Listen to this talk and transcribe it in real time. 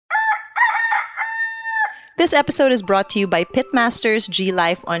This episode is brought to you by Pitmasters G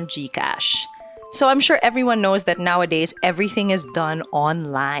Life on Gcash. So I'm sure everyone knows that nowadays everything is done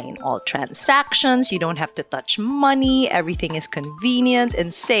online. All transactions, you don't have to touch money, everything is convenient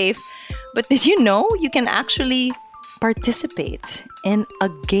and safe. But did you know you can actually participate in a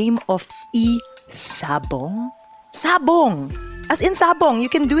game of e-sabong? Sabong! As in sabong, you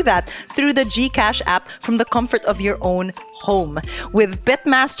can do that through the Gcash app from the comfort of your own home. With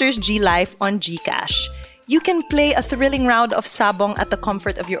Pitmasters G Life on Gcash, you can play a thrilling round of sabong at the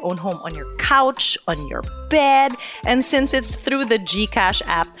comfort of your own home, on your couch, on your bed. And since it's through the Gcash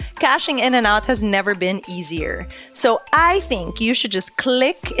app, cashing in and out has never been easier. So I think you should just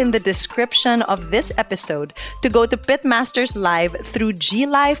click in the description of this episode to go to Pitmasters Live through G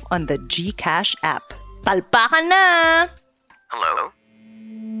Life on the Gcash app. Palpakan na! Hello?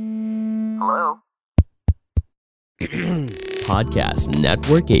 Hello? Podcast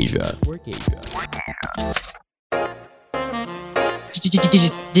Network Asia.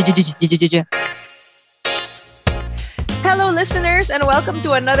 Hello, listeners, and welcome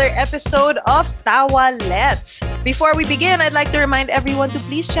to another episode of Tawa Let's. Before we begin, I'd like to remind everyone to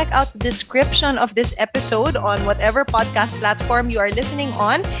please check out the description of this episode on whatever podcast platform you are listening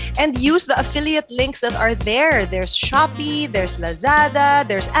on and use the affiliate links that are there. There's Shopee, there's Lazada,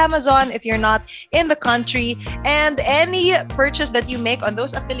 there's Amazon if you're not in the country, and any purchase that you make on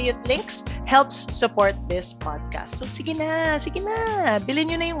those affiliate links helps support this podcast. So sige na. Bilhin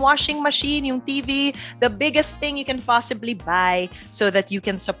nyo na yung washing machine, yung TV, the biggest thing you can possibly buy so that you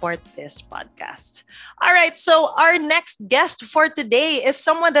can support this podcast. All right, so our next guest for today is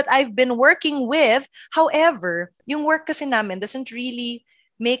someone that I've been working with. However, yung work kasi namin doesn't really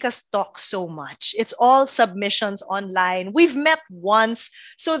make us talk so much. It's all submissions online. We've met once,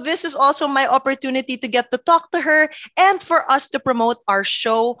 so this is also my opportunity to get to talk to her and for us to promote our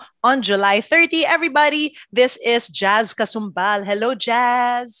show on July 30. Everybody, this is Jazz Kasumbal. Hello,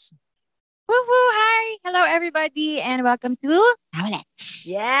 Jazz. Woohoo! Hi! Hello, everybody, and welcome to Tawalets.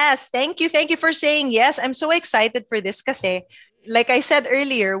 Yes, thank you. Thank you for saying yes. I'm so excited for this kasi, like I said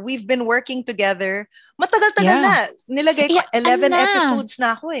earlier, we've been working together. Matagal-tagal na. Nilagay ko 11 episodes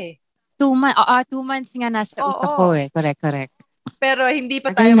na ako eh. 2 months nga nasa utak ko eh. Correct. Pero hindi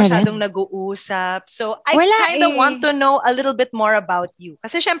pa tayo masyadong nag-uusap. So, I kind of want to know a little bit more about you.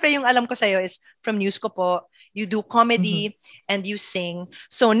 Kasi syempre yung alam ko sa'yo is from News Ko Po. You do comedy and you sing.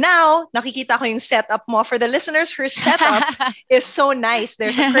 So now, nakikita ko yung setup mo. For the listeners, her setup is so nice.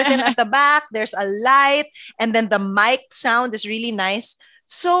 There's a curtain at the back, there's a light, and then the mic sound is really nice.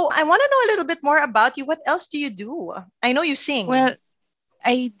 So I want to know a little bit more about you. What else do you do? I know you sing. Well,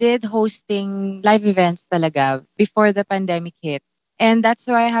 I did hosting live events talaga before the pandemic hit. And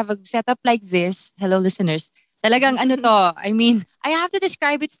that's why I have a setup like this. Hello, listeners. Talagang I mean, I have to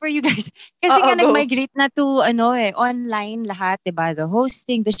describe it for you guys. Kasi nga nag-migrate na to online lahat, diba? The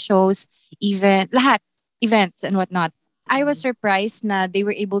hosting, the shows, events and whatnot. I was surprised na they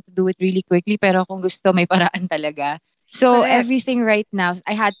were able to do it really quickly, pero kung gusto, may paraan talaga. So everything right now,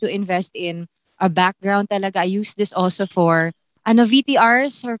 I had to invest in a background talaga. I use this also for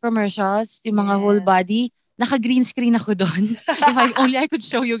VTRs or commercials, yung mga whole body. Naka-green screen ako doon. If I could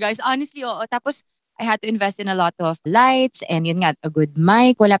show you guys. Honestly, oo. Tapos, I had to invest in a lot of lights and yun nga, a good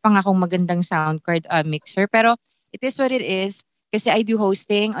mic. Wala pa nga akong magandang sound card mixer. Pero it is what it is. Kasi I do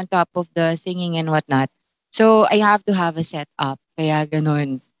hosting on top of the singing and whatnot. So, I have to have a setup. Kaya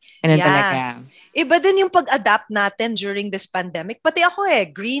ganun. Ganun talaga. Iba din yung pag-adapt natin during this pandemic. Pati ako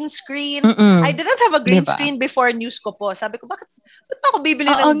green screen. I didn't have a green screen before News Ko Po. Sabi ko, bakit pa ako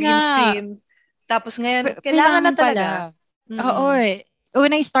bibili ng green screen? Tapos ngayon, kailangan na talaga. Oo eh.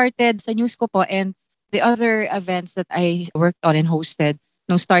 When I started sa News Ko Po and the other events that I worked on and hosted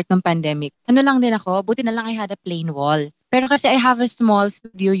nung start ng pandemic, lang din ako, buti na lang I had a plain wall. Pero kasi I have a small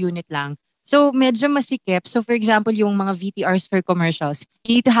studio unit lang. So, medyo masikip. So, for example, yung mga VTRs for commercials,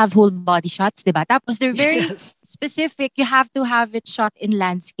 you need to have whole body shots, diba? Tapos, they're very specific. You have to have it shot in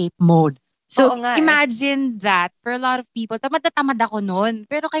landscape mode. So, imagine that for a lot of people. Tamad ako noon.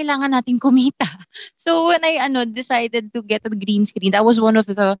 Pero kailangan natin kumita. So, when I decided to get a green screen, that was one of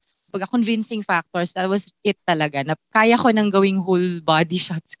the convincing factors. That was it talaga. Na kaya ko nang gawing whole body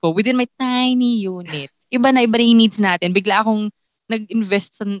shots ko within my tiny unit. Iba na yung needs natin. Bigla akong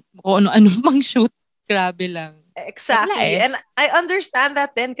nag-invest sa kung ano-ano mang shoot. Grabe lang. Exactly. And I understand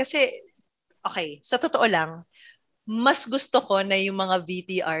that then kasi, sa totoo lang, mas gusto ko na yung mga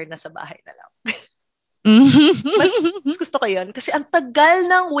VTR na sa bahay na lang. mas gusto ko yun. Kasi ang tagal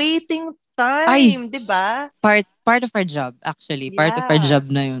ng waiting time, di ba? Part of our job, actually. Part of our job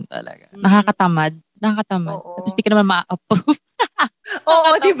na yun talaga. Nakakatamad. Tapos di ka naman ma-approve. Oo,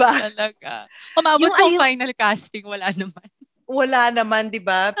 di ba? Talaga. Umabot Yung sa final casting, wala naman. Wala naman, di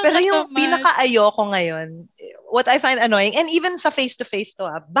ba? Pero yung Nakakatamad. pinaka-ayoko ngayon, what I find annoying, and even sa face-to-face to,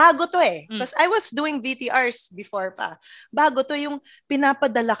 bago to eh. Mm. Because I was doing VTRs before pa. Bago to yung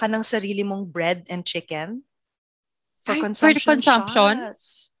pinapadala ka ng sarili mong bread and chicken for Ay, for consumption consumption?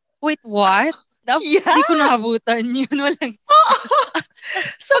 shots. Wait, what? Yeah. Hindi ko nahabutan yun. Walang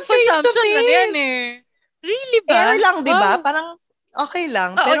Sa consumption lang yan face-to-face. eh. Really ba? Air lang, di ba? Wow. Parang okay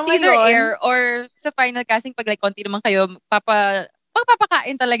lang. Oo, Pero it's either ngayon, air or sa final casting, pag like, konti naman kayo,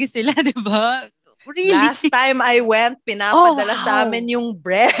 magpapakain talaga sila, di ba? Really? last time I went, pinapadala sa wow. amin yung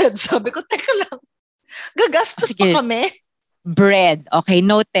bread. Sabi ko, teka lang, gagastos sige. pa kami. Bread. Okay,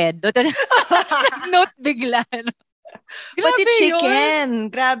 noted. Note bigla. Pati Grabe chicken. yun.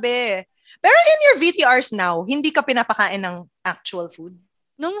 Grabe. Pero in your VTRs now, hindi ka pinapakain ng actual food?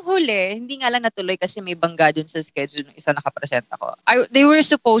 Nung huli, hindi nga lang natuloy kasi may bangga dun sa schedule ng isa nakapresent ako. They were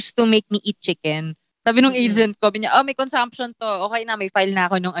supposed to make me eat chicken. Sabi nung agent ko, may consumption to. Okay na, may file na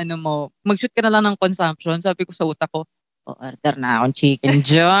ako nung ano mo. Mag-shoot ka na lang ng consumption. Sabi ko sa utak ko, order na akong chicken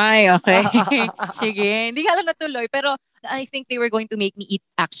joy. Okay. Sige. Hindi nga lang natuloy. Pero I think they were going to make me eat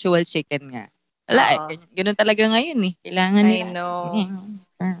actual chicken nga. Wala, ganun talaga ngayon eh. Kailangan I know.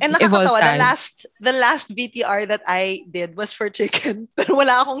 And evolve nakakatawa, tayo. the last VTR that I did was for chicken. Pero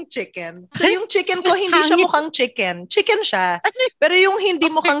wala akong chicken. So yung chicken ko, hindi siya mukhang chicken. Chicken siya. Pero yung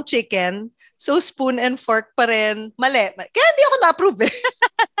hindi mukhang chicken, so spoon and fork pa rin. Mali. Kaya hindi ako na-approve eh.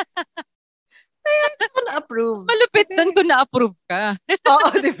 Kaya hindi ako na-approve. Malupit doon kung na-approve ka. Oo,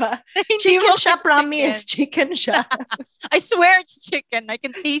 di ba? Hindi Chicken mo siya, chicken. promise. Chicken siya. I swear it's chicken. I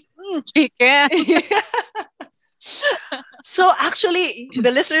can taste chicken. So actually, the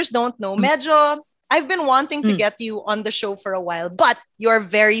listeners don't know. Medyo, I've been wanting to get you on the show for a while, but you're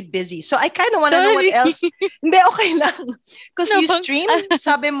very busy. So I kind of want to know what else. Hindi, okay lang. Because you stream,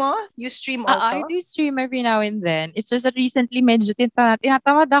 sabi mo, you stream also. I do stream every now and then. It's just that recently medyo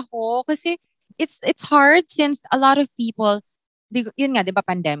tinatamad ako kasi it's hard since a lot of people, yun nga, di ba,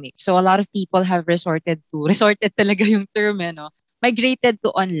 pandemic. So a lot of people have resorted talaga yung term, no? Migrated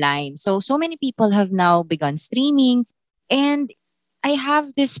to online. So many people have now begun streaming. And I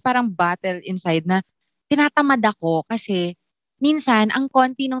have this parang battle inside na tinatamad ako kasi minsan ang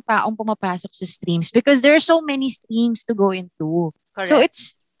konti ng taong pumapasok sa streams because there are so many streams to go into. Correct. So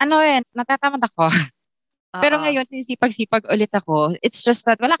it's, natatamad ako. Pero ngayon, sinisipag-sipag ulit ako. It's just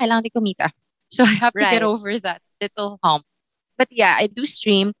that, kailangan din kumita. So I have to get over that little hump. But yeah, I do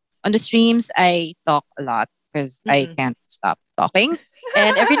stream. On the streams, I talk a lot because I can't stop talking.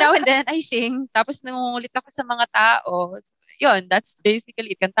 And every now and then, I sing. Tapos nangungulit ako sa mga tao. Yun, that's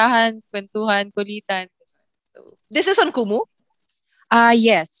basically it. Kantahan, kwentuhan, kulitan. So, this is on Kumu?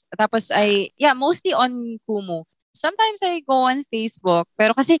 Yes. Tapos mostly on Kumu. Sometimes I go on Facebook.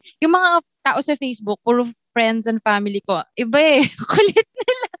 Pero kasi yung mga tao sa Facebook, puro friends and family ko, iba eh. Kulit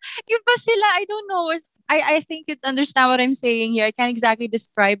nila. Iba sila. I don't know. I think you'd understand what I'm saying here. I can't exactly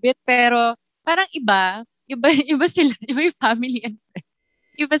describe it. Pero parang iba sila. Iba yung family and friends.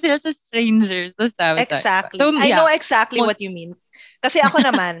 Iba sila sa strangers. Exactly. So, I know exactly what you mean. Kasi ako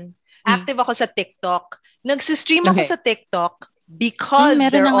naman, active ako sa TikTok. Nagsistream ako sa TikTok because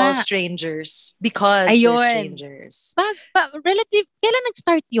they're all strangers. Because they're strangers. Relative, kailan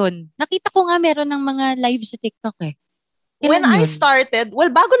nag-start yun? Nakita ko nga meron ng mga live sa TikTok eh. When I started,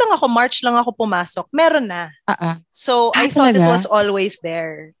 bago lang ako, March lang ako pumasok, meron na. So, I thought it was always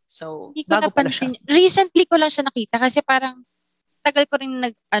there. So, bago pala siya. Recently ko lang siya nakita kasi parang tagal ko rin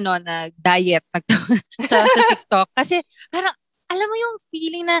nag-diet sa TikTok. Kasi parang, alam mo yung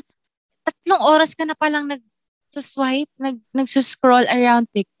feeling na 3 oras ka na palang nag-swipe, nag-scroll around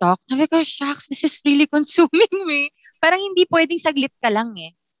TikTok. Sabi ko, shucks, this is really consuming me. Parang hindi pwedeng saglit ka lang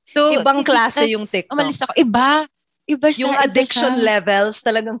eh. So, ibang klase yung TikTok. Umalis ako. Iba siya. Yung addiction levels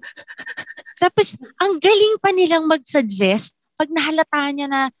talagang. Tapos, ang galing pa nilang mag-suggest pag nahalata niya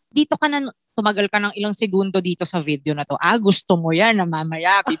na dito ka na, tumagal ka ng ilang segundo dito sa video na to. Gusto mo yan na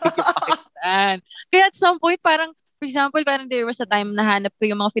mamaya, bibigyan pa kita. Kaya at some point, parang, for example, parang there was a time nahanap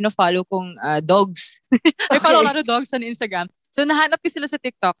ko yung mga fino-follow kong dogs. I follow a lot of dogs on Instagram. So, nahanap ko sila sa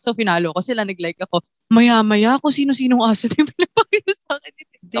TikTok. So, finalo ko sila, nag-like ako. Maya-maya, kung sino-sinong aso na yung pinapakita sa akin ni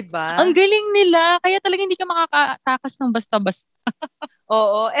TikTok. Diba? Ang galing nila. Kaya talaga hindi ka makakatakas ng basta-basta.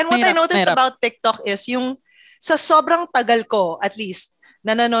 Oo. And what I noticed about TikTok is yung sa sobrang tagal ko, at least,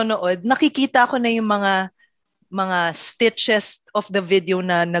 na nanonood, nakikita ko na yung mga stitches of the video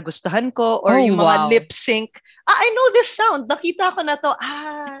na nagustuhan ko or yung mga lip sync. I know this sound. Nakita ko na to.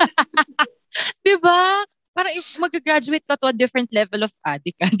 Diba? Parang if mag-graduate ka to a different level of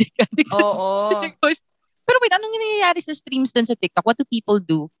addict. Oo. Pero wait, anong nangyayari sa streams dun sa TikTok? What do people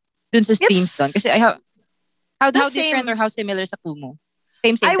do dun sa streams dun? Kasi how different or how similar sa Kumu?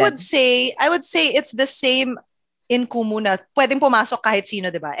 Same I din. would say it's the same in Kumu na pwedeng pumasok kahit sino,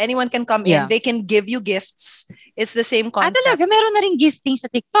 di ba? Anyone can come in. They can give you gifts. It's the same concept. Talaga? Meron na rin gifting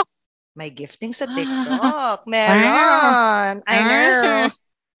sa TikTok? May gifting sa TikTok. Meron. I know.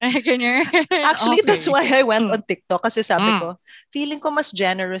 Actually, that's why I went on TikTok kasi sabi ko, feeling ko mas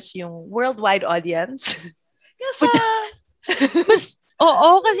generous yung worldwide audience. Oo,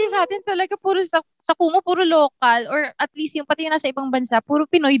 kasi sa atin talaga puro sa Kumu, puro local or at least yung pati yung nasa ibang bansa, puro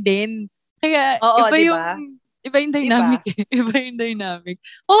Pinoy din. Kaya iba yung dynamic. Iba yung dynamic.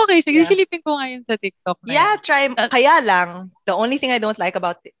 Okay, sige, silipin ko ngayon sa TikTok. Try. Kaya lang, the only thing I don't like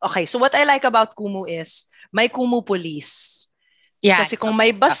about... Okay, so what I like about Kumu is may Kumu police. Kasi kung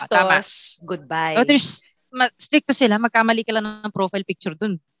may bastos, goodbye. Oh, stricto sila. Magkamali ka lang ng profile picture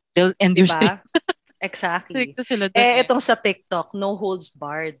dun. They'll end your stream. Exactly. Stricto sila dun. Itong sa TikTok, no holds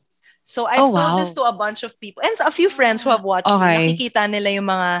barred. So I've told this to a bunch of people and a few friends who have watched me. Nakikita nila yung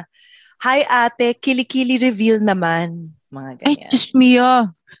mga, hi ate, kili-kili reveal naman. Mga ganyan. Ay, just me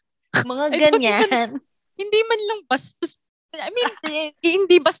Mga ganyan. Hindi man lang bastos. I mean,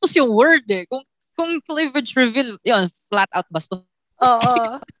 hindi bastos yung word eh. Kung cleavage reveal, yun, flat out bastos.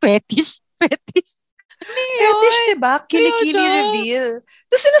 Oo. Fetish. Fetish, diba? Kili-kili reveal.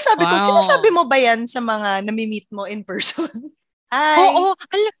 Tapos sinasabi mo ba yan sa mga nami-meet mo in person? Hi. Oo.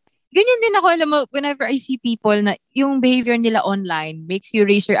 Ganyan din ako, alam mo, whenever I see people na yung behavior nila online makes you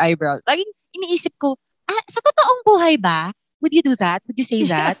raise your eyebrow. Laging iniisip ko, sa totoong buhay ba? Would you do that? Would you say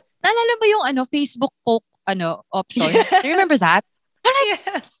that? Naalala mo yung Facebook poke option? Do you remember that?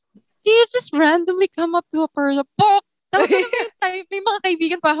 Yes. You just randomly come up to a person, poke! Tapos may mga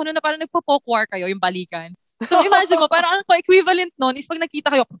kaibigan pa ako na parang nagpo-poke war kayo, yung balikan. So imagine mo, parang ang equivalent nun is pag nakita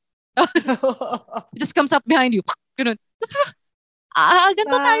kayo, it just comes up behind you. Ganun.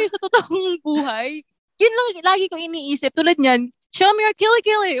 Ganito tayo sa totoong buhay. Yun lang, lagi ko iniisip. Tulad niyan, show me your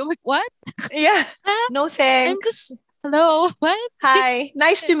killy-killy. I'm like, what? Yeah. No thanks. Hello, what? Hi.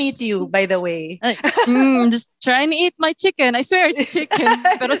 Nice to meet you, by the way. Just trying to eat my chicken. I swear it's chicken.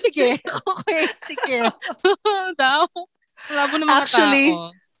 Pero sige. Okay, sige. Labo ng mga Actually, tao.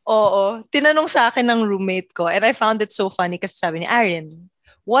 Oo. Tinanong sa akin ng roommate ko and I found it so funny kasi sabi ni Aaron,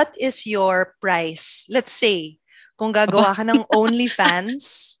 what is your price? Let's say, kung gagawa ka ng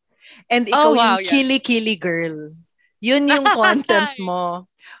OnlyFans and ikaw yung kili-kili girl. Yun yung content mo.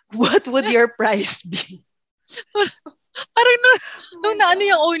 What would your price be? Parang nung naano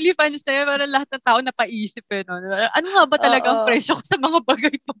yung OnlyFans na yun, parang lahat ng tao napaisip eh. No? Ano nga ba talagang presyo ko sa mga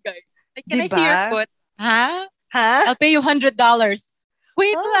bagay-bagay? Like, can I see your foot? Ha? I'll pay you $100.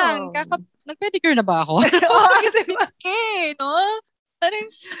 Wait lang, nag-pedicure na ba ako? Okay, no? Parang,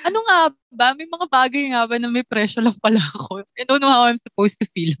 ano nga ba? May mga bagay nga ba na may presyo lang pala ako? I don't know how I'm supposed to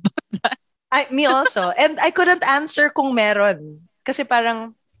feel about that. Me also. And I couldn't answer kung meron. Kasi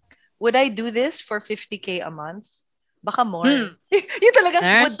parang, would I do this for 50K a month? Baka more. Yun talaga,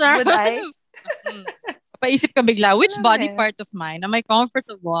 would I? Paisip ka bigla, which body part of mine am I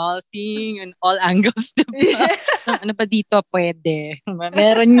comfortable seeing in all angles? Diba? Yeah. Ano pa dito pwede?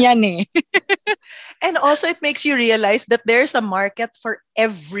 Meron yan eh. And also, it makes you realize that there's a market for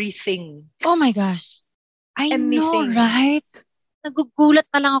everything. Oh my gosh. I know, right? Nagugulat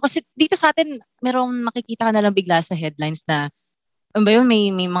na lang ako. Kasi dito sa atin, merong makikita ka na lang bigla sa headlines na may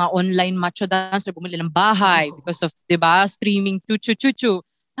mga online macho dancer bumili ng bahay because of, diba, streaming chuchu.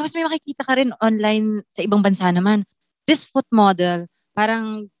 Tapos may makikita ka rin online sa ibang bansa naman. This foot model,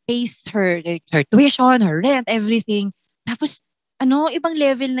 parang pays her tuition, her rent, everything. Tapos, ibang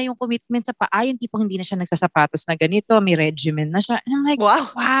level na yung commitment sa paa. Yung tipong hindi na siya nagsasapatos na ganito, may regimen na siya. And I'm like,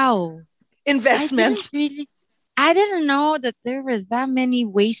 wow. Investment. I didn't know that there was that many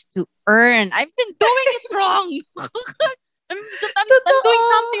ways to earn. I've been doing it wrong. I'm doing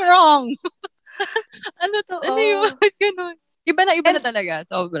something wrong. Ano yun? Ganun. Iba na talaga.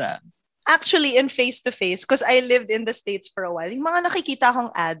 Sobra. Actually, in face-to-face, because I lived in the States for a while, yung mga nakikita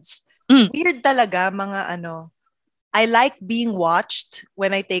akong ads, weird talaga, mga I like being watched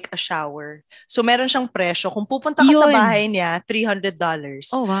when I take a shower. So, meron siyang presyo. Kung pupunta ka sa bahay niya, $300.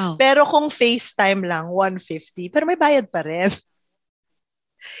 Oh, wow. Pero kung FaceTime lang, $150. Pero may bayad pa rin.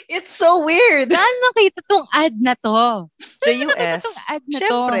 It's so weird. Saan nakita tong ad na to? The US.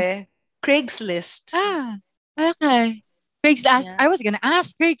 Siyempre. Craigslist. Okay. Craigslist. Yeah. I was gonna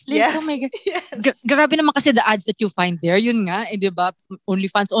ask Craigslist. Yes. Oh my God. Yes. Grabe naman kasi the ads that you find there. Yun nga. Diba?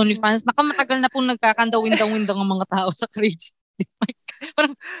 OnlyFans. Nakamatagal na pong nagkakanda-windang ang mga tao sa Craigslist.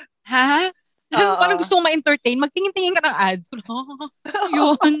 Parang, ha? Parang gusto kong ma-entertain. Magtingin-tingin ka ng ads.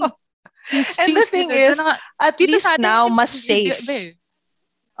 Yun. And the thing is, at dito least sa atin, now, mas safe.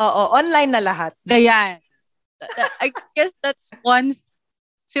 Oo, online na lahat. Kaya, I guess that's one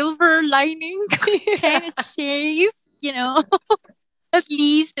silver lining. Kind of safe, you know. At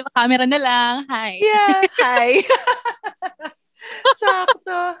least, diba, camera na lang. Hi. Yeah, hi.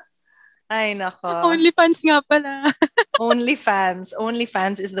 Sakto. Ay, nako. OnlyFans nga pala. OnlyFans.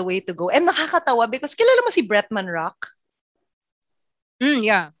 OnlyFans is the way to go. And nakakatawa because kilala mo si Bretman Rock?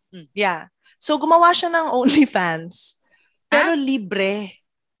 Yeah. Yeah. So, gumawa siya ng OnlyFans. Pero libre.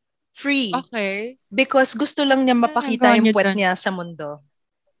 Free. Okay. Because gusto lang niya mapakita yung puwet dun. niya sa mundo.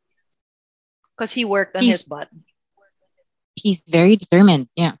 Because he worked on his butt. He's very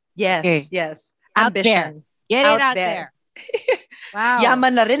determined. Yeah. Yes, Okay. yes. Out Ambition. Get it out there. Wow.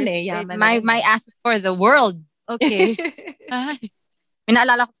 Yaman na rin eh. Yaman na rin. My ass is for the world. Okay. Ay. May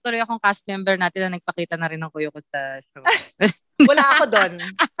naalala ko tuloy akong cast member natin na nagpakita na rin ng kuyo ko sa show. Wala ako doon.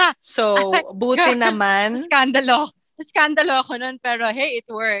 So, buti naman. Skandalo ako nun, pero hey, it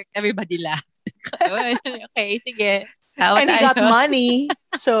worked. Everybody laughed. Okay, sige. And he got money.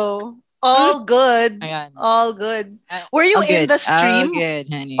 So, all good. Ayan. All good. Were you in the stream?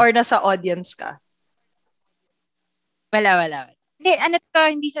 Good, honey. Or nasa audience ka? Wala. Hindi,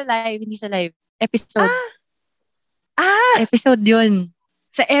 hindi siya live. Episode. Episode yun.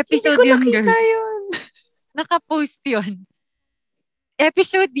 Sa episode Hindi ko yun, nakita girl. yun. Naka-post yun.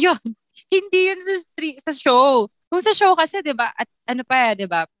 Episode yun. Hindi yun sa show. Kung sa show kasi, di ba, at ano pa, di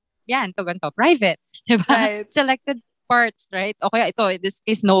ba, yan, to ganito, private. Di ba? Right. Selected parts, right? O kaya ito, in this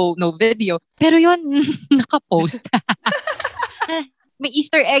case, no video. Pero yun, naka-post. May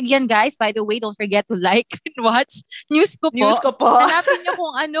Easter egg yan, guys. By the way, don't forget to like and watch News ko po. News ko po. Hanapin niyo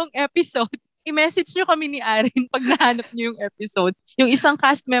kung anong episode. I-message niyo kami ni Aaron pag nahanap niyo yung episode. Yung isang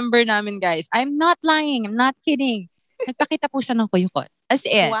cast member namin, guys. I'm not lying. I'm not kidding. Nagpakita po siya ng kuyukot. As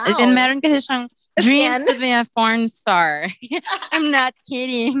in. Wow. As in, meron kasi siyang dreams in? to be a porn star. I'm not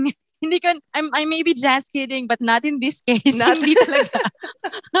kidding. Hindi ka, I may be just kidding, but not in this case. Hindi talaga.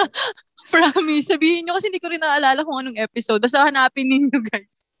 Promise. Sabihin nyo kasi hindi ko rin naalala kung anong episode. Basta hanapin ninyo, guys.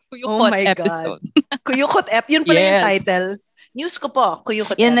 Kuyukot episode. Kuyukot Yun pala yung title. News ko po.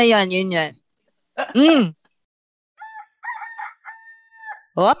 Kuyukot Yan na yun. Up.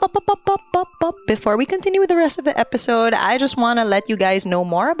 Before we continue with the rest of the episode, I just want to let you guys know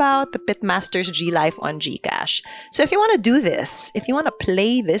more about the Pitmasters G Life on Gcash. So if you want to do this, if you want to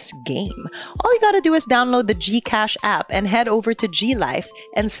play this game, all you got to do is download the Gcash app and head over to G Life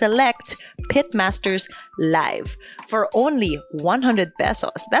and select Pitmasters Live for only 100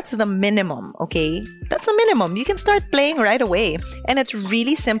 pesos. That's the minimum, okay? That's the minimum. You can start playing right away. And it's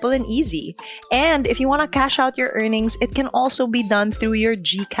really simple and easy. And if you want to cash out your earnings, it can also be done through your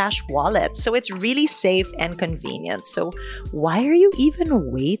Gcash wallet. So it's really safe and convenient. So why are you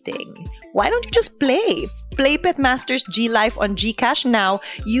even waiting? Why don't you just play? Play Pitmasters G Life on Gcash now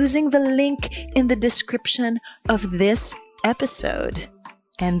using the link in the description of this episode.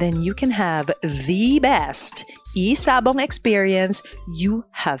 And then you can have the best e-sabong experience you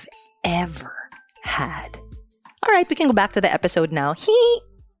have ever had. All right, we can go back to the episode now.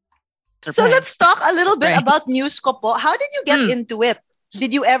 So let's talk a little bit about News ko po. How did you get into it?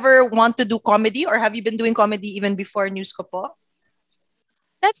 Did you ever want to do comedy or have you been doing comedy even before News ko po?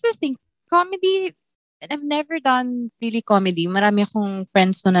 That's the thing. Comedy, I've never done really comedy. Marami akong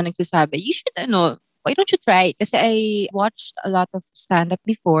friends no na nagsasabi, you should, why don't you try it? Kasi I watched a lot of stand-up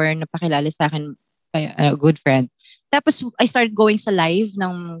before, napakilala sa akin by a good friend. Tapos, I started going sa live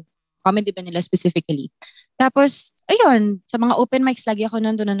ng Comedy Manila specifically. Tapos, ayun, sa mga open mics, lagi ako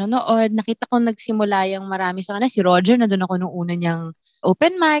nandun nanonood. Nakita ko nagsimula yung marami sa kanila. Si Roger, nandun ako nung una niyang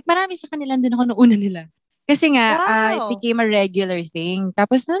open mic. Marami sa kanila, nandun ako nung una nila. Kasi nga, it became a regular thing.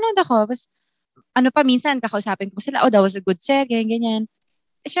 Tapos, nanonood ako. Tapos, minsan, kakausapin ko sila, that was a good set, ganyan.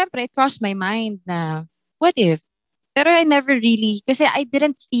 Siyempre, it crossed my mind na, what if? Pero I never really, kasi I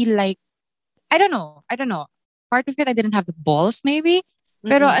didn't feel like, I don't know. Part of it, I didn't have the balls, maybe.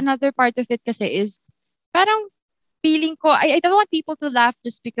 Pero another part of it kasi is, parang feeling ko, I don't want people to laugh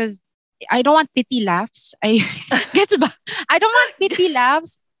just because, I don't want pity laughs. Gets ba? I don't want pity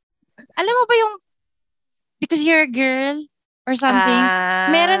laughs. Alam mo ba yung, because you're a girl or something,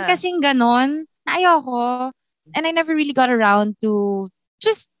 meron kasing ganon na ayoko. And I never really got around to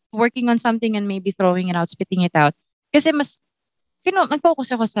just working on something and maybe throwing it out, spitting it out. Kasi mas,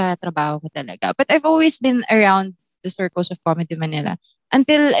 mag-focus ako sa trabaho ko talaga. But I've always been around the circles of Comedy Manila.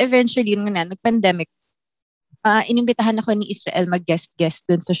 Until eventually, nag-pandemic, inimbitahan ako ni Israel mag-guest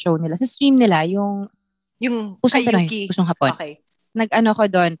dun sa show nila. Sa stream nila, yung Pusong Kayuki. Pinoy, Pusong Hapon. Okay. Nag-ano ko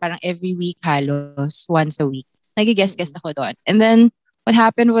doon, parang every week halos, once a week. Nag-guest ako doon. And then, what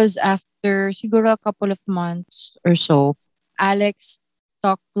happened was after siguro a couple of months or so, Alex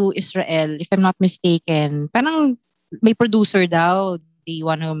talked to Israel, if I'm not mistaken. Parang may producer daw. They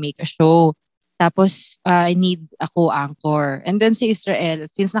wanna make a show. Tapos, I need a co-anchor. And then si Israel,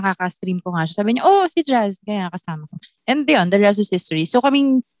 since nakaka-stream ko nga siya, sabi niya, oh, si Jazz, kaya kasama ko. And yun, the rest is history. So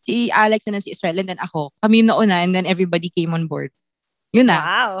kaming si Alex and then si Israel and then ako, kami yung nauna and then everybody came on board. Yun na.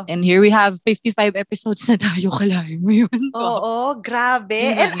 Wow. And here we have 55 episodes na tayo. Kalahin mo yun. Oo, grabe.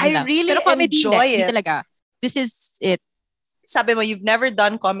 Yun And lang, yun I lang. really Pero comedy, enjoy hindi it. talaga. This is it. Sabi mo, you've never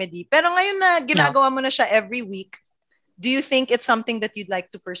done comedy. Pero ngayon na ginagawa mo na siya every week, do you think it's something that you'd like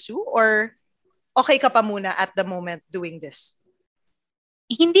to pursue? Or okay ka pa muna at the moment doing this?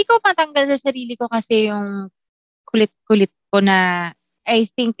 Hindi ko matanggal sa sarili ko kasi yung kulit-kulit ko na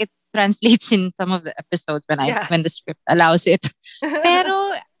I think it translates in some of the episodes when the script allows it.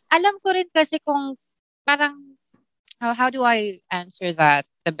 Pero alam ko rin kasi kung parang how do I answer that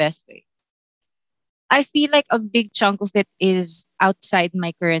the best way? I feel like a big chunk of it is outside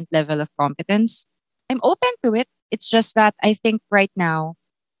my current level of competence. I'm open to it. It's just that I think right now,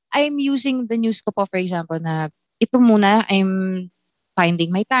 I'm using the news ko po, for example, na ito muna, I'm finding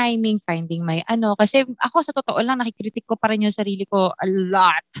my timing, finding my ano. Kasi ako sa totoo lang, nakikritik ko pa rin yung sarili ko a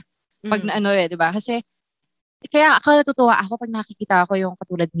lot. Pag na ano di ba? Kasi kaya ako natutuwa ako pag nakikita ko yung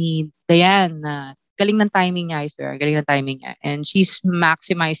katulad ni Diane na galing ng timing niya, I swear. Galing ng timing niya. And she's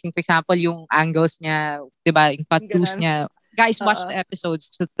maximizing, for example, yung angles niya, di ba, yung tattoos niya. Guys, watch the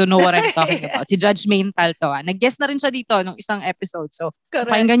episodes to know what I'm talking about. Si Judge Maintal to. Nag-guest na rin siya dito nung isang episode. So,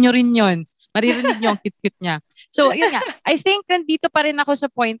 pakinggan nyo rin yun. Maririnig nyo ang cute-cute niya. So, yun nga. I think nandito pa rin ako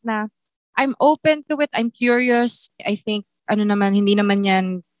sa point na I'm open to it. I'm curious. I think, hindi naman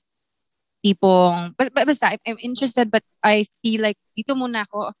yan tipong, basta, I'm interested but I feel like dito muna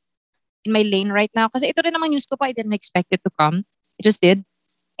ako in my lane right now. Kasi ito rin naman news ko pa. I didn't expect it to come. It just did.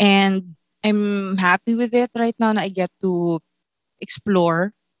 And I'm happy with it right now na I get to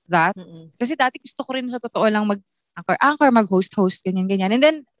explore that. Kasi dati gusto ko rin sa totoo lang mag-anchor, mag-host, ganyan. And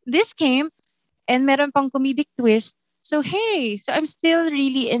then this came and meron pang comedic twist. So hey, I'm still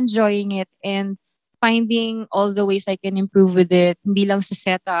really enjoying it and finding all the ways I can improve with it. Hindi lang sa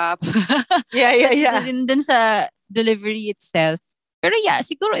setup. Yeah. And then sa delivery itself. Pero yeah,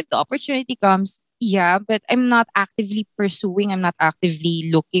 siguro if the opportunity comes, yeah, but I'm not actively pursuing, I'm not actively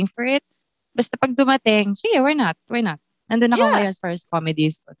looking for it. Basta pag dumating, sige, why not? Nandun ako ngayon as far as comedy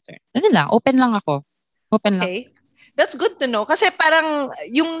is concerned. Ano lang, open lang ako. Okay. That's good to know. Kasi parang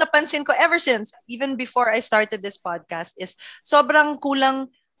yung napansin ko ever since, even before I started this podcast, is sobrang kulang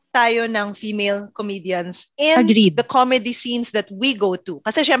tayo ng female comedians in the comedy scenes that we go to.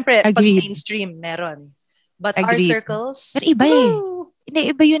 Kasi syempre, pag mainstream, meron. But our circles... Pero iba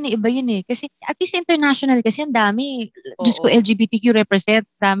Hindi, iba yun eh. Kasi at least international kasi ang dami. Diyos ko, LGBTQ represent.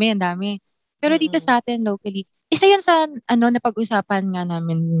 Ang dami. Pero dito sa atin locally, isa yun sa napag-usapan nga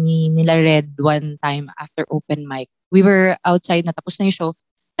namin nila Red one time after open mic. We were outside na tapos na yung show.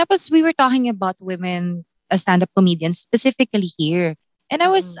 Tapos we were talking about women stand-up comedians specifically here. And I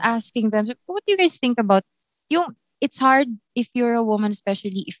was asking them, what do you guys think about it's hard if you're a woman,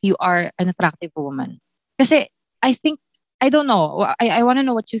 especially if you are an attractive woman. Kasi I think, I don't know, I want to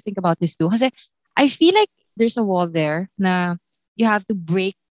know what you think about this too. Kasi I feel like there's a wall there na you have to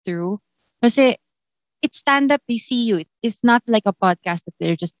break through. Kasi it's stand-up, they see you. It's not like a podcast that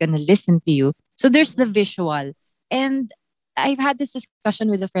they're just gonna listen to you. So there's the visual. And I've had this discussion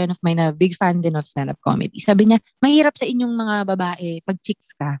with a friend of mine na big fan din of stand-up comedy. Sabi niya, mahirap sa inyong mga babae pag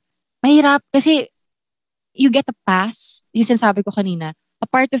chicks ka. Mahirap kasi you get a pass. Yung sinasabi ko kanina, a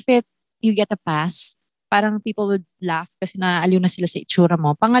part of it, you get a pass. Parang people would laugh kasi naaliw na sila sa itsura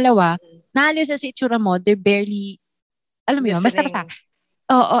mo. Pangalawa, naaliw sila sa itsura mo, they're barely, alam mo yun, basta.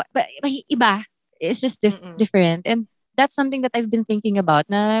 Oo, iba. It's just different. And that's something that I've been thinking about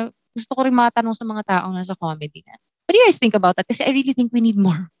na gusto ko rin matanong sa mga taong nasa comedy na. What do you guys think about that? Kasi I really think we need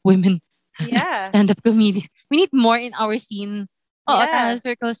more women stand-up comedian. We need more in our scene. Oo,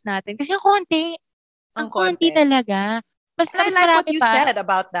 circles natin. Kasi ang konti talaga. Mas I like what you said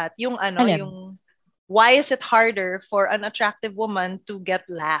about that. Yung yung why is it harder for an attractive woman to get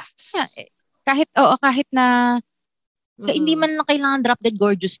laughs? Yeah, kahit na hindi man lang kailangan drop dead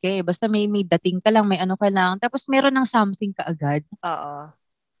gorgeous ka eh. Basta may dating ka lang, may ano ka lang. Tapos meron ng something ka agad. Oo.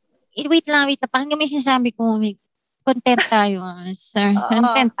 Wait lang. Pakinggan mo yung sinasabi ko. May content tayo, sir.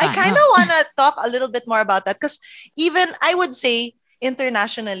 Content tayo. I kind of want to talk a little bit more about that because even, I would say,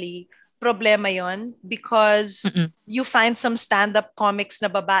 internationally, problema yon because you find some stand-up comics na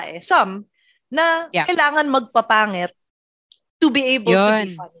babae. Some na kailangan magpapangit to be able to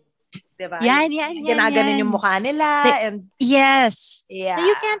be funny. Diba? Yan. Ginaganon yung mukha nila. And Yes. yeah. So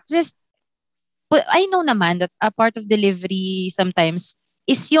you can't just... But I know naman that a part of delivery sometimes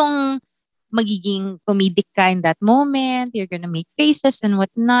is yung magiging comedic ka in that moment. You're gonna make faces and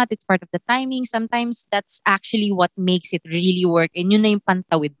whatnot. It's part of the timing. Sometimes that's actually what makes it really work. And yun na yung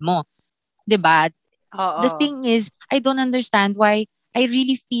pantawid mo. Diba? Oo. The thing is, I don't understand why I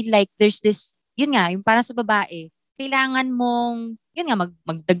really feel like there's this, yun nga, yung para sa babae, kailangan mong, yun nga,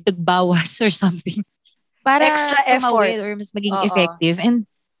 magdagdag bawas or something. Para Extra effort. tumawid or mas maging Oo. effective. And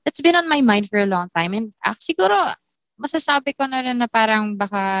that's been on my mind for a long time. And siguro, masasabi ko na rin na parang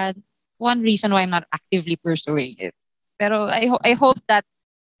baka one reason why I'm not actively pursuing it. Pero I hope that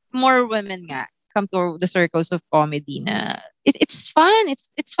more women nga come to the circles of comedy na it's fun.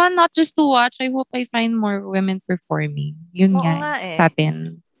 It's fun not just to watch. I hope I find more women performing. Yun Oo nga nga eh. sa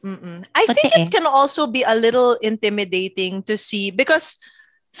atin. I Pati think it can also be a little intimidating to see because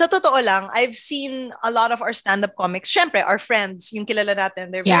sa totoo lang, I've seen a lot of our stand-up comics. Syempre, our friends, yung kilala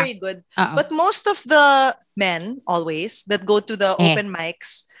natin, they're Yeah. very good. Uh-oh. But most of the men, always, that go to the open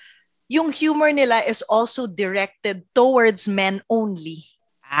mics, yung humor nila is also directed towards men only.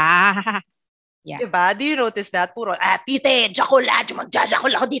 Yeah. Diba? Do you notice that? Puro, tite, jackula,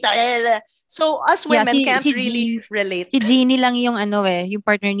 magjajakula ako dito. So, us women can't really relate. Si Jeannie lang yung yung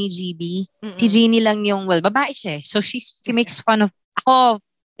partner ni GB. Si Jeannie lang yung, babae siya. So, she makes fun of, ako,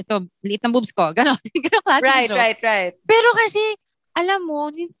 ito, liit ng boobs ko. Ganon. Ganon klase show. Right. Pero kasi, alam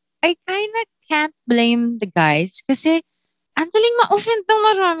mo, I kinda can't blame the guys kasi ang daling ma-offend ng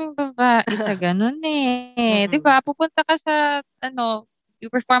maraming babae sa ganun eh. Diba? Pupunta ka sa,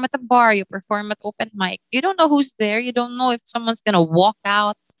 you perform at a bar, you perform at open mic. You don't know who's there. You don't know if someone's gonna walk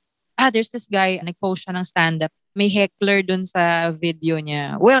out. There's this guy, nag-post siya ng stand-up. May heckler dun sa video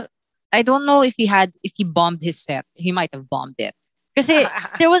niya. Well, I don't know if he bombed his set. He might have bombed it. Kasi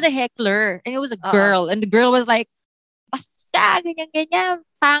there was a heckler and it was a girl. And the girl was like, bastos ka, ganyan,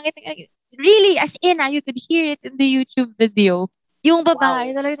 pangit. Really, as in, you could hear it in the YouTube video. Yung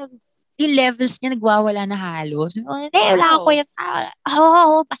babae, talaga, yung levels niya nagwawala na halos. Wala ako yung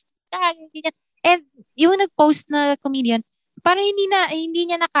tao. Bastos ka, ganyan. And yung nag-post na comedian, parang hindi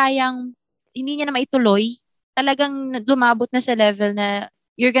niya na maituloy. Talagang lumabot na sa level na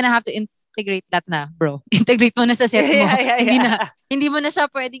you're gonna have to integrate that na, bro. Integrate mo na sa set mo. Hindi mo na siya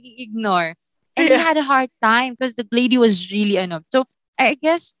pwedeng i-ignore. And he had a hard time because the lady was really So, I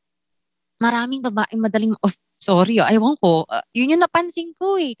guess, maraming babaeng madaling sorry, ewan ko. Yun yung napansin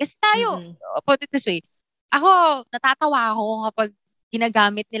ko eh. Kasi tayo, put it this way, ako, natatawa ako kapag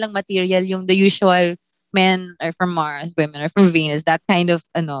ginagamit nilang material yung the usual men are from Mars, women are from Venus, that kind of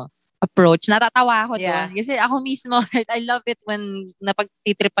approach. Natatawa ako doon. Kasi ako mismo, I love it when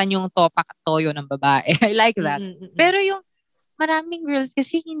napagtitripan yung topak at toyo ng babae. I like that. Pero yung maraming girls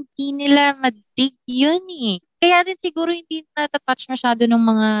kasi hindi nila madig yun eh. Kaya rin siguro hindi natatouch masyado ng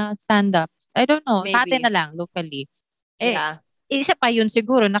mga stand-ups. I don't know. Maybe. Sa atin na lang, locally. Isa pa yun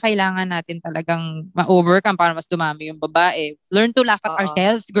siguro na kailangan natin talagang ma-overcome para mas dumami yung babae. Learn to laugh at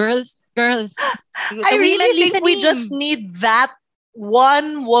ourselves, girls. I really think we just need that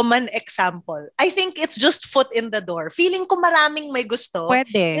one woman example. I think it's just foot in the door. Feeling ko maraming may gusto.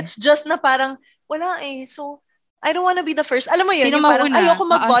 Pwede. It's just na parang, wala eh. So, I don't wanna be the first. Alam mo yun, yung parang mauna? ayoko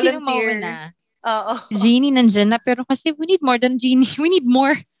mag-volunteer. Sino mauna? Jeannie nandyan na, pero kasi we need more than Jeannie. We need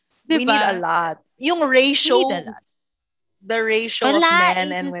more. Diba? We need a lot. Yung ratio, the ratio of men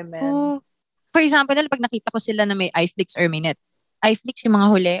and women. For example, pag nakita ko sila na may iFlix or may net. iFlix yung mga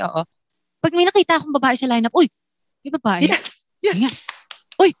huli, oo. Pag may nakita akong babae sa lineup, uy, may babae. Yes.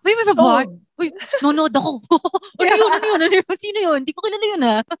 Uy, may babae. Uy, nanonood ako. Ano yun? Sino yun? Hindi ko kilala yun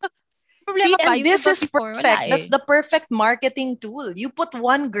See, and this is perfect. That's the perfect marketing tool. You put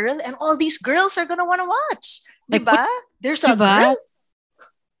one girl and all these girls are gonna wanna watch. Diba? There's a girl.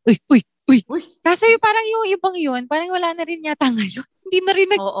 Uy. Kaso yung parang yung ibang yun, parang wala na rin yata ngayon. Hindi na rin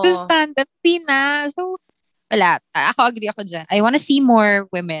nag-stand up. So, wala. Ako agree ako dyan. I wanna see more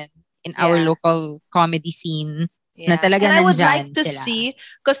women in our local comedy scene. Na talaga and I would nandyan like to sila. see,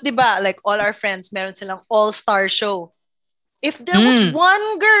 because diba, like all our friends, meron silang all-star show. If there was one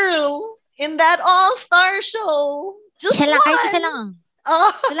girl in that all-star show, just isa lang, one. kahit isa lang.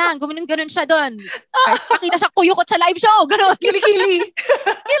 Isa lang, ganun siya doon. Kahit nakita siya kuyukot sa live show, ganun. Kilikili.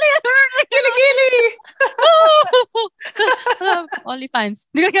 Kilikili. Only fans.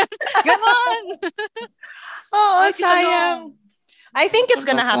 Ganun. Sayang. I think it's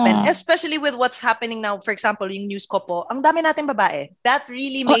gonna happen, especially with what's happening now. For example, yung news ko po, ang dami nating babae. That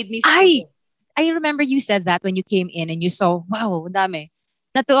really made me feel. I remember you said that when you came in and you saw, wow, ang dami.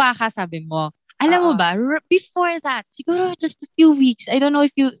 Natuwa ka, sabi mo. Alam mo ba, before that, siguro just a few weeks, I don't know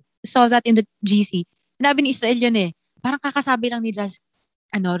if you saw that in the GC. Sinabi ni Israel yun eh. Parang kakasabi lang ni Jazz,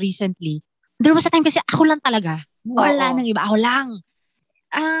 recently. There was a time kasi ako lang talaga. Wala nang iba. Ako lang.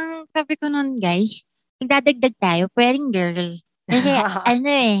 Sabi ko nun, guys, magdadagdag tayo. Pwedeng girl. Kasi,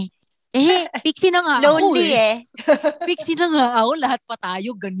 pixie na nga ako Lonely Pixie na nga ako. Lahat pa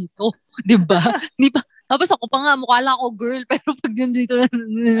tayo ganito. Diba? Tapos ako pa nga, mukha lang ako girl. Pero pag dito,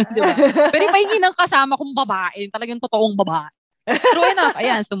 diba? Pero pahingi ng kasama kong babae. Talagang totoong babae. True enough.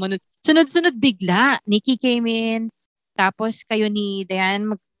 Ayan, sunod-sunod bigla. Nikki came in. Tapos kayo ni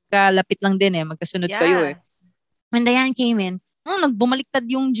Diane, magkalapit lang din magkasunod kayo When Diane came in, nagbumaliktad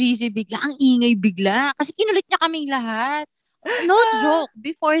yung GC bigla. Ang ingay bigla. Kasi kinulit niya kaming lahat. No joke.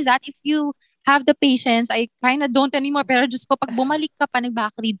 Before that, if you have the patience, I kinda don't anymore. Pero Diyos ko, pag bumalik ka pa,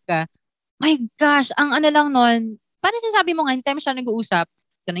 nag-backread ka, my gosh, ang lang nun, paano sinasabi mo nga, hindi tayo siya nag-uusap.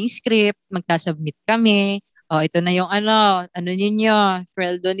 Ito na yung script, magsasubmit kami. Ito na yung ano ninyo,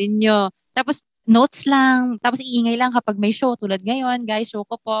 sweldo ninyo. Tapos, notes lang. Tapos, iingay lang kapag may show. Tulad ngayon, guys, show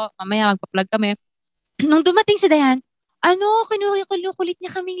ko po. Mamaya, magpa-plug kami. Nung dumating si Diane, kinukulit niya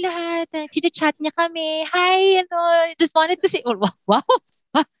kaming lahat. Chine-chat niya kami. Hi, just wanted to say, wow.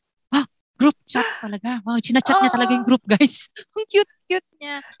 Group chat talaga. Wow, chine-chat niya talaga yung group, guys. Ang cute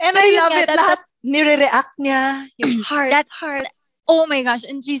niya. And I love it. Lahat nire-react niya. Yung heart. Oh my gosh.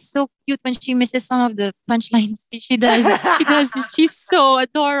 And she's so cute when she misses some of the punchlines. She does. She's so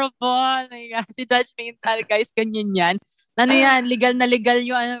adorable. Oh my gosh. Si Judgmental, guys, ganyan yan. Yan, legal na legal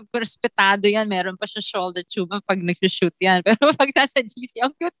yung respetado yan. Meron pa siya shoulder tube pag nag-shoot yan. Pero pag nasa GC,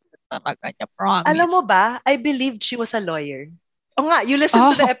 ang cute talaga niya, promise. Alam mo ba, I believed she was a lawyer. Nga, you listened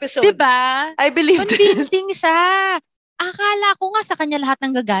to the episode. Diba? I believed Convincing siya. Akala ko nga sa kanya lahat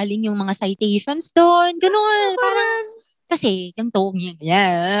ng gagaling yung mga citations doon. Ganun. Parang, kasi, ganito,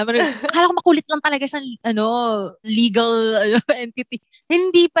 ganyan. Akala ko makulit lang talaga siyang, legal entity.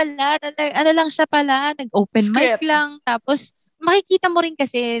 Hindi pala. Lang siya pala. Nag-open mic lang. Tapos, makikita mo rin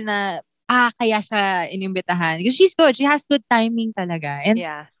kasi na, kaya siya inimbitahan. Because she's good. She has good timing talaga. And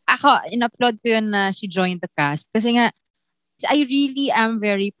ako, in-upload ko yun na she joined the cast. Kasi nga, I really am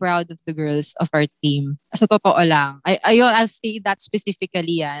very proud of the girls of our team. Sa totoo lang. I'll say that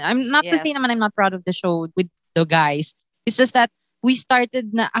specifically yan. I'm not to say naman I'm not proud of the show with the guys. It's just that we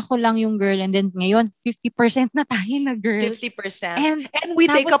started na ako lang yung girl and then ngayon 50% na tayo na girls. 50%. And we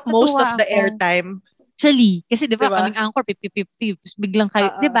take up most of the airtime. Actually, kasi diba, kaming anchor 50-50. Biglang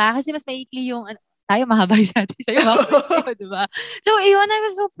kayo, diba? Kasi mas maikli yung tayo mahaba sa atin. Sa'yo mahaba, diba? So, yun, I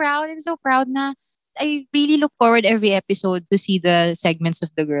was so proud. I'm so proud na I really look forward every episode to see the segments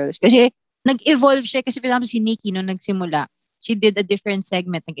of the girls. Kasi nag-evolve siya. Kasi for example, si Nikki, nung nagsimula, she did a different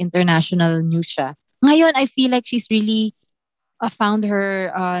segment, international news siya. Ngayon, I feel like she's really found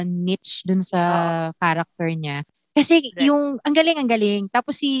her niche dun sa character niya. Kasi yung, ang galing.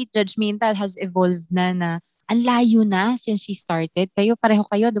 Tapos si Judgmental has evolved na ang layo na since she started. Pareho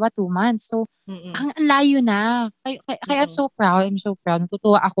kayo, diba? 2 months. So, ang layo na. Kaya I'm so proud.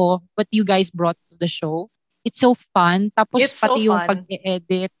 Natutuwa ako what you guys brought to the show. It's so fun. Tapos pati yung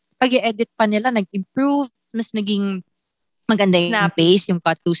pag-i-edit pa nila, nag-improve. Mas naging maganda yung pace, yung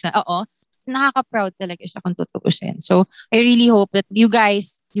cut loose na. Oo. Nakaka-proud talaga siya kung tutuusin. So, I really hope that you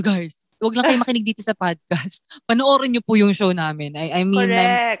guys, huwag lang kayo makinig dito sa podcast. Panoorin niyo po yung show namin. I mean,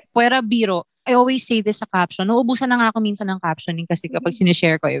 puwera biro. I always say this sa caption. Nauubusan na nga ako minsan ng captioning kasi kapag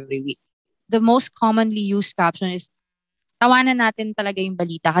sinishare ko every week. The most commonly used caption is tawanan natin talaga yung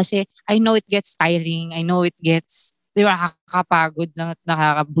balita kasi I know it gets tiring. I know it gets, nakakapagod lang at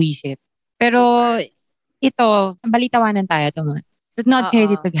nakakabwisit. Pero ito, balitawanan tayo. Not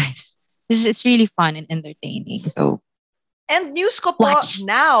kayo dito, guys. It's really fun and entertaining. So, and News ko po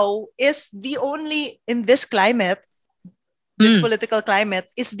now is the only, in this climate, this political climate,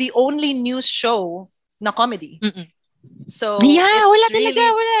 is the only news show na comedy. So, wala talaga.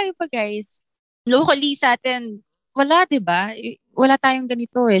 Wala iba, guys. Locally sa atin, wala, diba? Wala tayong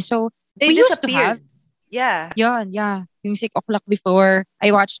ganito eh. So, they disappeared. Yun. Yung 6 o'clock before,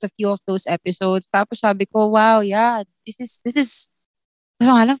 I watched a few of those episodes. Tapos sabi ko, wow, this is so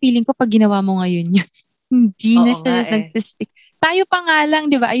nga lang, feeling ko pag ginawa mo ngayon yun, hindi na siya nagsistick. Tayo pa nga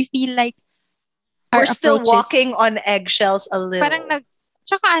lang, di ba? I feel like we're still walking on eggshells a little. Parang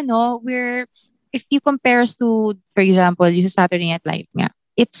tsaka if you compare us to, for example, yung sa Saturday Night Live nga,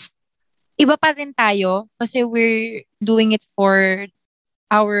 it's, iba pa rin tayo kasi we're doing it for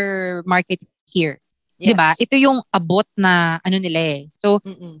our market here. Yes. Di ba? Ito yung abot na nila eh. So,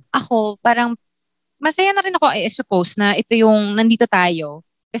 ako, parang, masaya na rin ako, I suppose, na ito yung nandito tayo.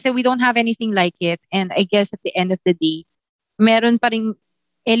 Kasi we don't have anything like it. And I guess at the end of the day, meron pa rin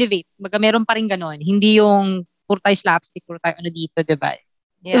elevate. Meron pa rin ganon. Hindi yung puro tayo slapstick, puro tayo dito, diba?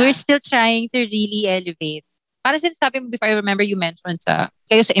 We're still trying to really elevate. Para sinasabi mo before, I remember you mentioned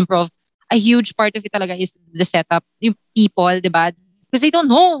kayo sa improv, a huge part of it talaga is the setup. Yung people, di ba? Because they don't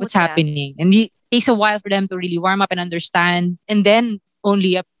know what's happening. And it takes a while for them to really warm up and understand. And then,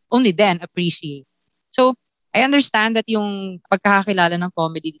 only then, appreciate. So, I understand that yung pagkakakilala ng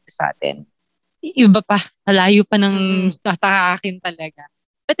comedy dito sa atin, iba pa, nalayo pa ng tatakakin talaga.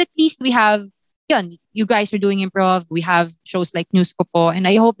 But at least we have, you guys are doing improv. We have shows like News Ko Po. And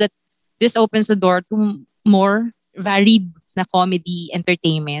I hope that this opens the door to more varied na comedy,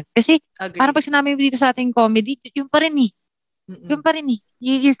 entertainment. Kasi parang pag sinabi mo dito sa ating comedy, yun pa rin eh. Yun pa rin eh.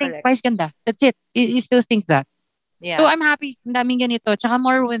 You think, Vice ganda. That's it. You still think that. Yeah. So I'm happy. Ang daming ganito. Tsaka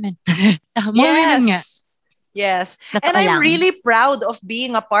more women. More women nga. Yes. And I'm really proud of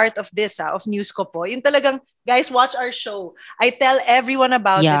being a part of this, of News Ko Po. Yung talagang, guys, watch our show. I tell everyone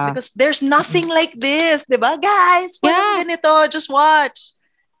about it because there's nothing like this. Diba? Guys, walang ganito. Just watch.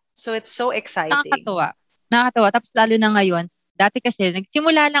 So it's so exciting. Nakakatuwa. Tapos lalo na ngayon, dati kasi,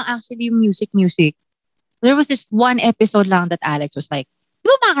 nagsimula lang actually yung music. There was this one episode lang that Alex was like,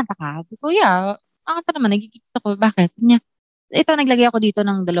 di ba makakanta ka? Ko, makakanta naman, nagigits ako. Bakit? Niya, ito, naglagay ako dito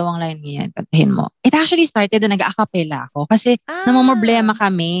ng 2 line ngayon, kantahin mo. It actually started na nag-a-cappella ako kasi namomroblema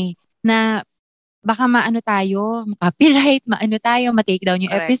kami na baka copyright, ma-take down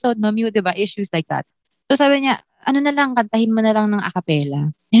yung episode, ma-mute, diba? Issues like that. So sabi niya, kantahin mo na lang ng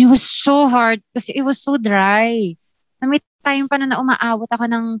a-cappella. And it was so hard kasi it was so dry. May time pa na umaawat ako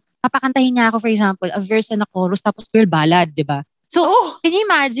ng, papakantahin niya ako, for example, a verse and a chorus, tapos girl ballad, diba? So, can you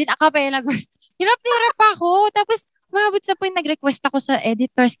imagine, a-cappella girl? Hirap ako. Tapos, umabot sa point, nag-request ako sa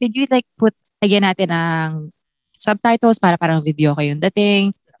editors, could you lagyan natin ng subtitles para parang video kayong dating.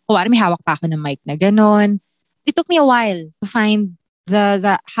 May hawak pa ako ng mic na ganon. It took me a while to find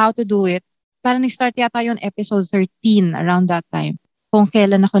the how to do it. Parang nag-start yata yung episode 13 around that time. Kung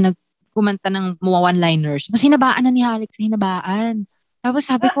kailan ako nagkumanta ng mga one-liners. Mas hinabaan na ni Alex sa hinabaan. Tapos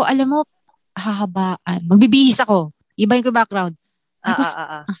sabi ko, alam mo, hahabaan. Magbibihis ako. Iba yung background. Tapos,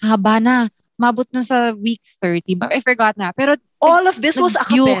 haba na. Mabot na sa weeks 30. But I forgot na. Pero all of this was a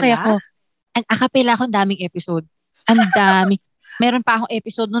cappella? Ang a cappella ko, daming episode. Ang dami. Meron pa akong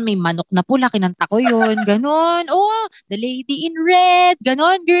episode nun, may manok na pula, kinanta ko yun. Ganon. The Lady in Red.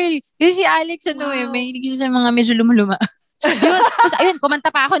 Ganon, girl. Kasi si Alex, may hilig siya sa mga medyo lumaluma. Yun. Tapos, ayun, kumanta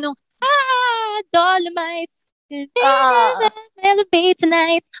pa ako nung, Dolomite. Elevate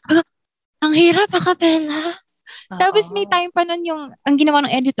tonight. Ang hirap, a cappella. Tapos may time pa nun ang ginawa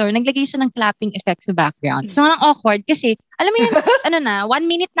ng editor, naglagay siya ng clapping effect sa background. So, ang awkward kasi, alam mo yun,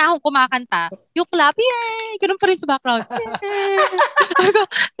 1 minute na akong kumakanta, yung clap, yay! Ganun pa rin sa background.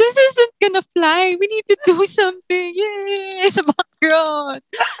 This isn't gonna fly. We need to do something. Yay! Sa background.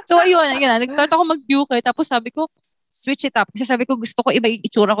 So, ayun, nag-start ako mag-duke. Tapos sabi ko, switch it up. Kasi sabi ko, gusto ko iba yung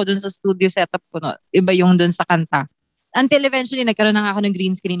itsura ko dun sa studio setup ko. No? Iba yung dun sa kanta. Until eventually, nagkaroon na ako ng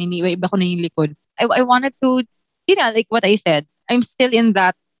green screen. Iba ko na yung likod. I wanted to, like what I said, I'm still in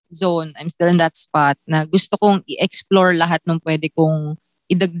that zone. I'm still in that spot na gusto kong i-explore lahat ng pwede kong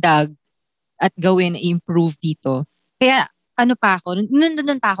idagdag at gawin, i-improve dito. Kaya, nandun pa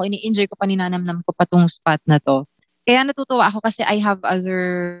ako, ini-enjoy ko pa, ninanamnam ko pa tong spot na to. Kaya natutuwa ako kasi I have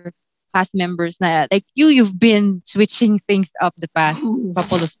other cast members na, like you've been switching things up the past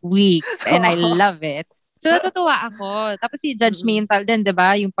couple of weeks and I love it. So, natutuwa ako. Tapos si judgmental din, di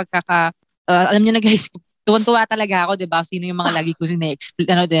ba? Yung alam niyo na guys, tuwan-tuwa talaga ako, di ba? Sino yung mga lagi ko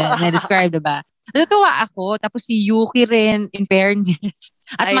na-describe, di ba? Natutuwa ako. Tapos si Yuki rin, in fairness.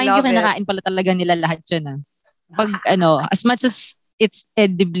 At mind you, kinakain pala talaga nila lahat yun. As much as it's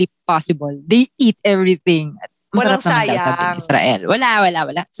edibly possible, they eat everything. At walang sayang. Sabi ni Israel.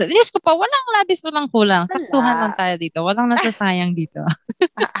 Wala. Sa Diyos ko pa, walang labis, walang kulang. Saktuhan lang tayo dito. Walang nasasayang dito.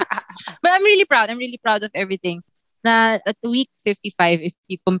 But I'm really proud. I'm really proud of everything. Na at week 55, if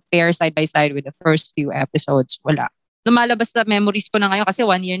you compare side by side with the first few episodes, wala. Lumalabas na memories ko na ngayon kasi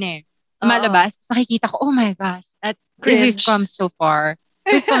 1 year na eh. Lumalabas, nakikita ko, oh my gosh, we've come so far.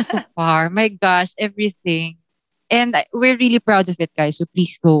 We've come so far. My gosh, everything. And we're really proud of it, guys. So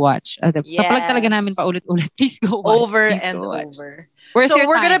please go watch. Papalag talaga namin pa ulit-ulit. Please go watch. Over please and watch. over. Where's so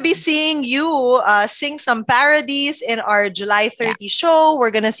we're going to be seeing you sing some parodies in our July 30 show.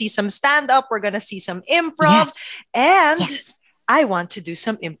 We're going to see some stand-up. We're going to see some improv. Yes. And yes. I want to do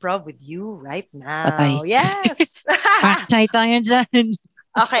some improv with you right now. Patay. Yes. Patay tayo dyan.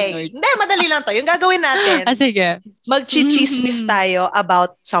 Okay. Hindi, madali lang to. Yung gagawin natin. Sige. Mag-chichismis tayo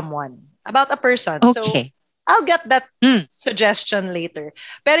about someone. About a person. Okay. I'll get that Hmm. suggestion later.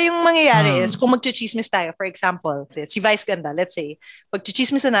 Pero yung mangyayari is, kung magchichismis tayo, for example, si Vice Ganda, let's say,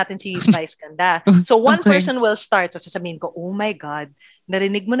 magchichismis na natin si Vice Ganda. So one Okay. person will start. So sasabihin ko, oh my God,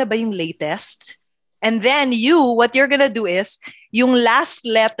 narinig mo na ba yung latest? And then what you're gonna do is, yung last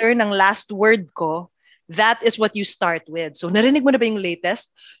letter ng last word ko, that is what you start with. So narinig mo na ba yung latest?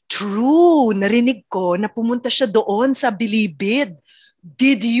 True, narinig ko na pumunta siya doon sa Bilibid.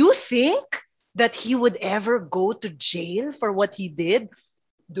 Did you think that he would ever go to jail for what he did?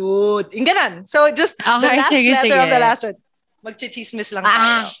 Dude, yung ganon. So just the Okay, last sige, letter sige. of the last word. Magchichismis lang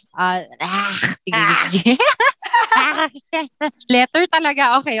tayo. Sige, sige. Letter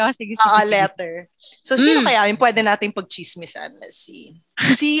talaga. Okay, sige, sige. sige. Letter. So sino kaya yung pwede nating pagchismisan? Let's see.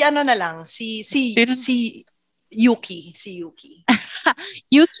 Si ano na lang, si Yuki. Si Yuki.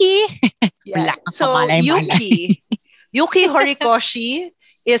 Yuki? Yeah. Wala kang So kamalay-malay. Yuki Horikoshi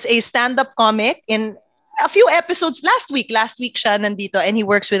is a stand-up comic in a few episodes last week. Last week siya nandito and he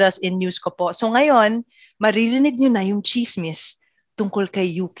works with us in News ko po. So ngayon, maririnig nyo na yung chismis tungkol kay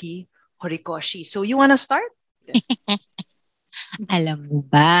Yuki Horikoshi. So you wanna start? Yes. Alam mo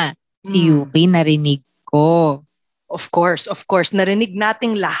ba, si Yuki narinig ko. Of course. Narinig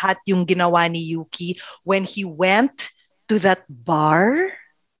nating lahat yung ginawa ni Yuki when he went to that bar.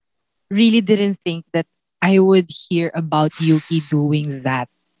 Really didn't think that I would hear about Yuki doing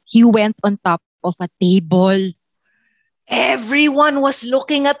that. He went on top of a table. Everyone was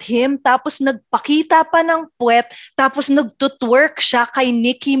looking at him, tapos nagpakita pa ng puwet, tapos nagtutwerk siya kay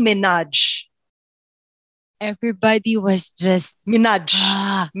Nicki Minaj. Everybody was just... Minaj.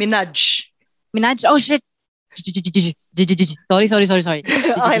 Minaj, oh shit. Sorry.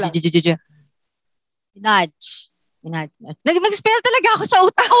 Okay lang. Minaj. Nag-spell talaga ako sa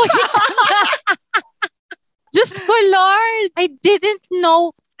utak ko. Diyos ko, Lord. I didn't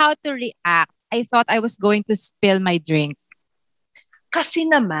know how to react. I thought I was going to spill my drink. Kasi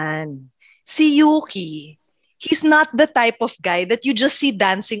naman, si Yuki, he's not the type of guy that you just see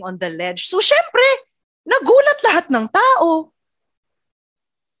dancing on the ledge. So, syempre, nagulat lahat ng tao.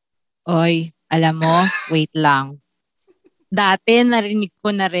 Oy, alam mo, wait lang. Dati narinig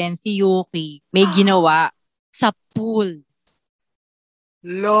ko na rin si Yuki may ginawa sa pool.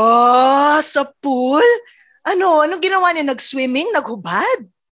 Sa pool? Anong ginawa niya? Nag-swimming? Naghubad?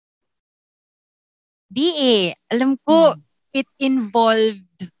 Di Alam ko, it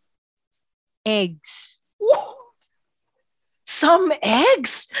involved eggs. Some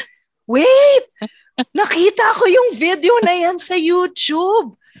eggs? Wait! Nakita ko yung video na yan sa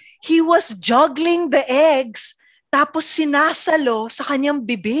YouTube. He was juggling the eggs tapos sinasalo sa kanyang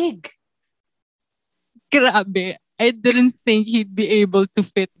bibig. Grabe. I didn't think he'd be able to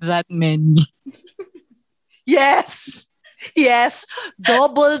fit that many. Yes!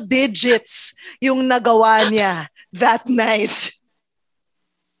 Double digits yung nagawa niya that night.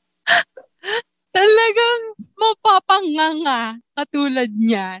 Talagang mapapanganga katulad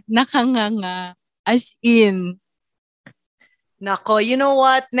niya. Nakanganga. As in. Nako, you know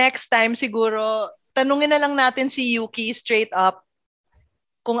what? Next time siguro, tanungin na lang natin si Yuki straight up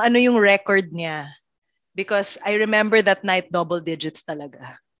kung ano yung record niya. Because I remember that night double digits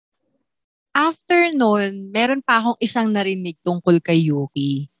talaga. After nun, meron pa akong isang narinig tungkol kay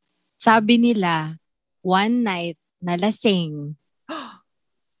Yuki. Sabi nila, one night, nalasing.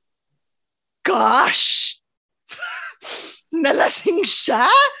 Gosh! Nalasing siya?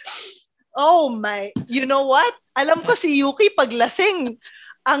 Oh my, you know what? Alam ko si Yuki pag lasing,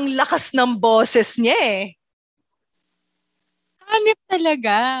 ang lakas ng boses niya eh. Hanip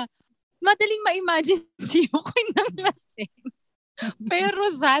talaga. Madaling ma-imagine si Yuki nang lasing.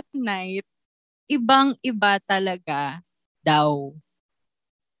 Pero that night, ibang-iba talaga daw.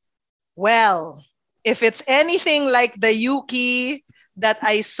 Well, if it's anything like the Yuki that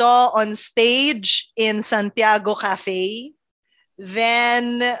I saw on stage in Santiago Cafe,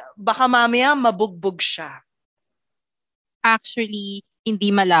 then baka mamaya mabugbog siya. Actually, hindi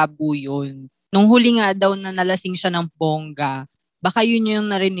malabo yun. Nung huli nga daw na nalasing siya ng bongga, baka yun yung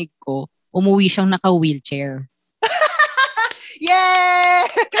narinig ko, umuwi siyang naka-wheelchair. Yeah!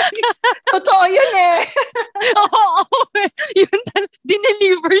 Totoo yun eh. Oo. Yun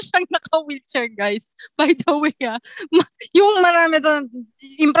dineliver siyang naka-wheelchair, guys. By the way, yung marami doon,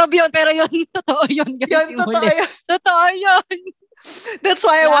 improv yun, pero yun, totoo yun, guys. Totoo yun. That's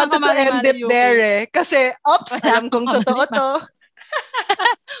why I wanted to end it there eh. Kasi, alam kong totoo to.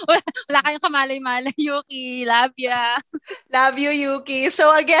 Wala kayong kamalay-malay, Yuki. Love ya. Love you, Yuki.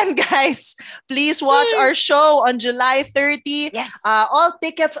 So again, guys, please watch our show on July 30. Yes. All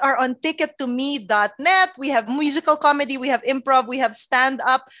tickets are on tickettome.net. We have musical comedy, we have improv, we have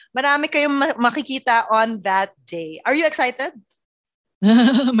stand-up. Marami kayong makikita on that day. Are you excited?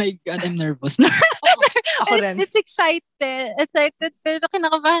 Oh my God, I'm nervous. Ako rin. It's excited, pero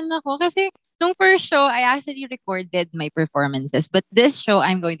kinakabahan ako kasi nung first show, I actually recorded my performances. But this show,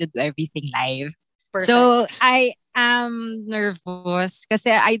 I'm going to do everything live. Perfect. So, I am nervous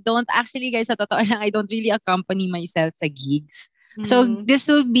kasi I don't actually, guys, sa totoo lang, I don't really accompany myself sa gigs. So, this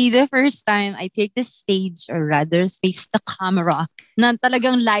will be the first time I take the stage or rather face the camera na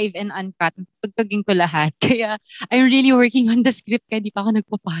talagang live and uncut. Tugtugin ko lahat. Kaya, I'm really working on the script kaya di pa ako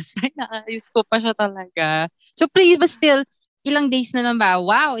nagpapasa. Naayos ko pa siya talaga. So, please, but still, ilang days na lang ba?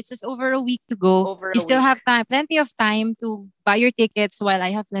 Wow, it's just over a week to go. You still have time, plenty of time to buy your tickets while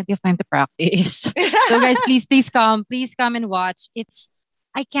I have plenty of time to practice. So guys, please come and watch.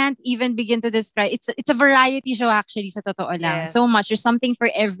 I can't even begin to describe. It's a variety show actually, sa totoo lang. Yes. So much. There's something for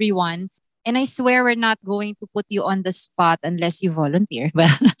everyone. And I swear we're not going to put you on the spot unless you volunteer.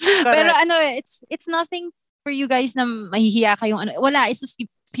 Pero it's nothing for you guys na mahihiya kayong wala, it's just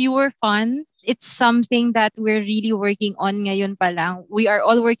pure fun. It's something that we're really working on ngayon pa lang. We are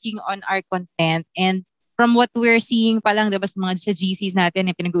all working on our content, and from what we're seeing pa lang, diba, sa mga sa GCs natin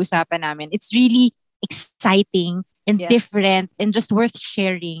na pinag-uusapan namin, it's really exciting and different and just worth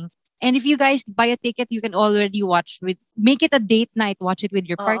sharing. And if you guys buy a ticket, you can already make it a date night. Watch it with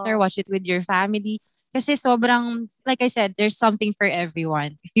your partner, watch it with your family. Kasi sobrang, like I said, there's something for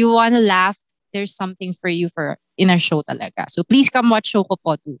everyone. If you want to laugh, there's something for you in our show talaga. So please come watch show ko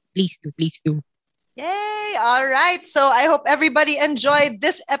po too. Please do. Yay! All right. So I hope everybody enjoyed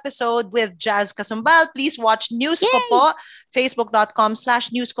this episode with Jazz Kasumbal. Please watch News Ko Po,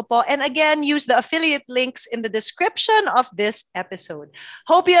 facebook.com/News Ko Po. And again, use the affiliate links in the description of this episode.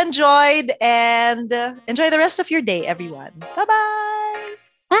 Hope you enjoyed and enjoy the rest of your day, everyone. Bye-bye!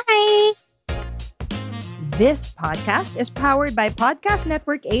 Bye! This podcast is powered by Podcast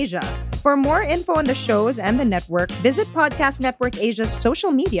Network Asia. For more info on the shows and the network, visit Podcast Network Asia's social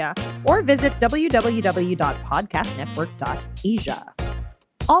media or visit www.podcastnetwork.asia.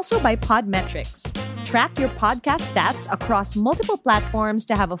 Also by Podmetrics. Track your podcast stats across multiple platforms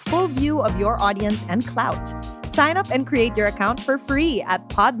to have a full view of your audience and clout. Sign up and create your account for free at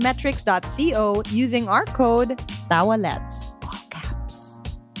podmetrics.co using our code TAWALETS.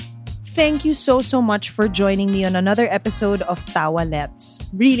 Thank you so much for joining me on another episode of Tawalets.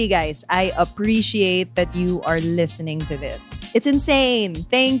 Really, guys, I appreciate that you are listening to this. It's insane.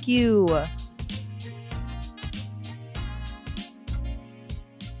 Thank you.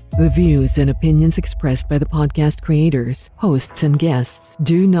 The views and opinions expressed by the podcast creators, hosts, and guests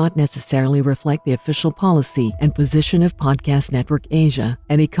do not necessarily reflect the official policy and position of Podcast Network Asia.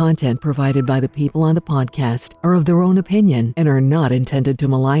 Any content provided by the people on the podcast are of their own opinion and are not intended to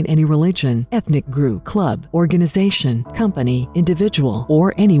malign any religion, ethnic group, club, organization, company, individual,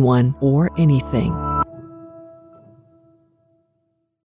 or anyone or anything.